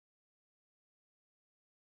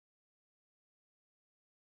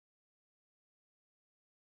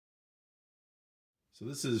So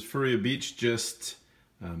this is Furia Beach, just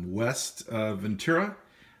west of Ventura,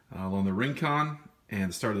 along the Rincon and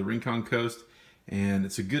the start of the Rincon Coast. And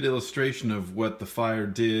it's a good illustration of what the fire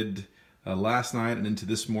did last night and into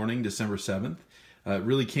this morning, December 7th. It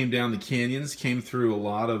really came down the canyons, came through a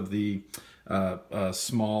lot of the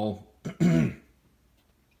small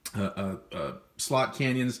slot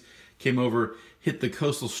canyons, came over, hit the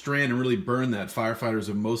coastal strand and really burned that. Firefighters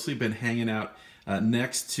have mostly been hanging out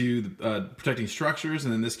next to the, protecting structures,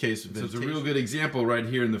 and in this case, so it's a real good example right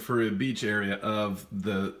here in the Furia Beach area of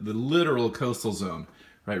the literal coastal zone,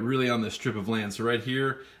 right? Really on this strip of land. So right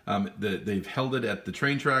here, they've held it at the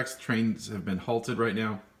train tracks. Trains have been halted right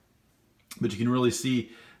now, but you can really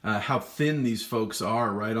see how thin these folks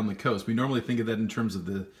are right on the coast. We normally think of that in terms of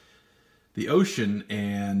the ocean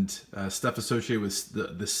and stuff associated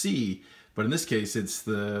with the sea, but in this case, it's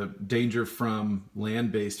the danger from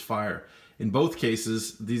land-based fire. In both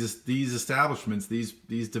cases, these establishments,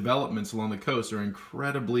 these developments along the coast are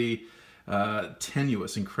incredibly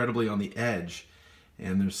tenuous, incredibly on the edge.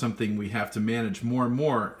 And there's something we have to manage more and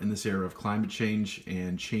more in this era of climate change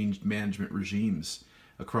and changed management regimes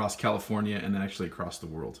across California and actually across the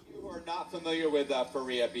world. You are not familiar with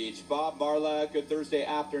Furia Beach. Bob, Marla, good Thursday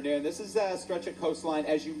afternoon. This is a stretch of coastline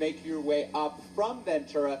as you make your way up from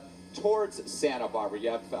Ventura towards Santa Barbara.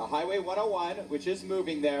 You have Highway 101, which is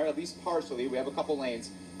moving there, at least partially. We have a couple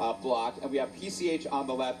lanes blocked, and we have PCH on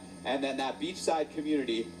the left, and then that beachside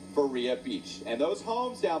community, Furia Beach. And those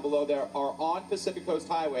homes down below there are on Pacific Coast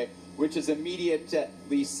Highway, which is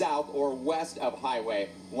immediately south or west of Highway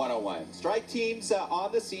 101. Strike teams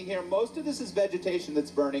on the scene here. Most of this is vegetation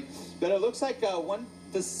that's burning, but it looks like one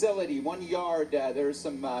facility, one yard, there's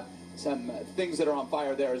some things that are on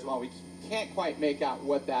fire there as well. We can't quite make out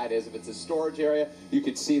what that is. If it's a storage area, you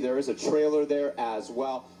can see there is a trailer there as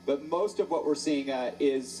well. But most of what we're seeing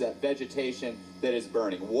is vegetation that is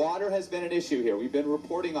burning. Water has been an issue here. We've been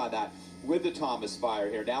reporting on that with the Thomas fire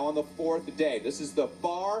here. Now on the fourth day, this is the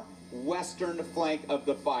far western flank of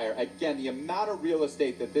the fire. Again, the amount of real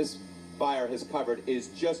estate that this fire has covered is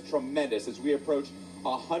just tremendous as we approach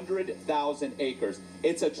 100,000 acres.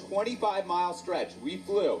 It's a 25-mile stretch. We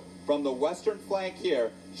flew from the western flank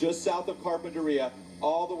here, just south of Carpinteria,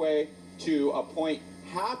 all the way to a point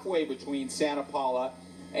halfway between Santa Paula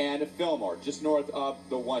and Fillmore, just north of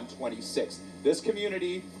the 126. This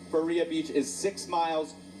community, Furia Beach, is 6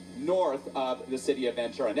 miles north of the city of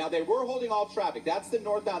Ventura. Now, they were holding all traffic. That's the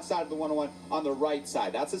northbound side of the 101 on the right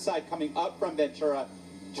side. That's the side coming up from Ventura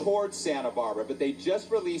towards Santa Barbara, but they just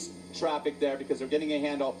released traffic there because they're getting a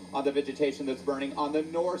handle on the vegetation that's burning on the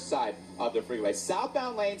north side of the freeway.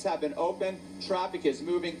 Southbound lanes have been open. Traffic is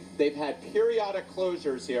moving. They've had periodic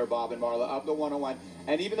closures here, Bob and Marla, of the 101.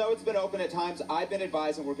 And even though it's been open at times, I've been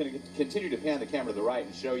advised, and we're going to continue to pan the camera to the right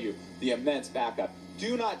and show you the immense backup.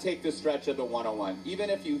 Do not take the stretch of the 101. Even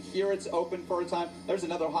if you hear it's open for a time, there's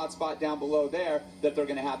another hot spot down below there that they're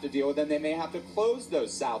going to have to deal with, and they may have to close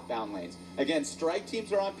those southbound lanes. Again, strike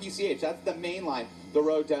teams are on PCH. That's the main line, the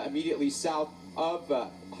road immediately south of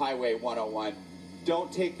Highway 101.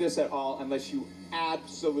 Don't take this at all unless you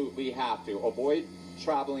absolutely have to. Avoid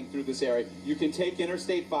traveling through this area. You can take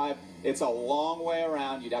Interstate 5. It's a long way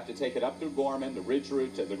around. You'd have to take it up through Gorman, the Ridge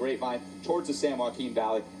Route, to the Grapevine, towards the San Joaquin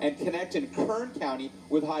Valley, and connect in Kern County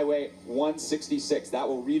with Highway 166. That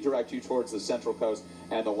will redirect you towards the Central Coast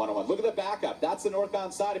and the 101. Look at the backup. That's the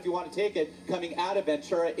northbound side if you want to take it. Coming out of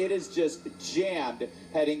Ventura, it is just jammed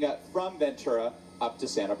heading from Ventura up to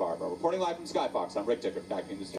Santa Barbara. Reporting live from Skyfox, I'm Rick Dickert, back in the studio.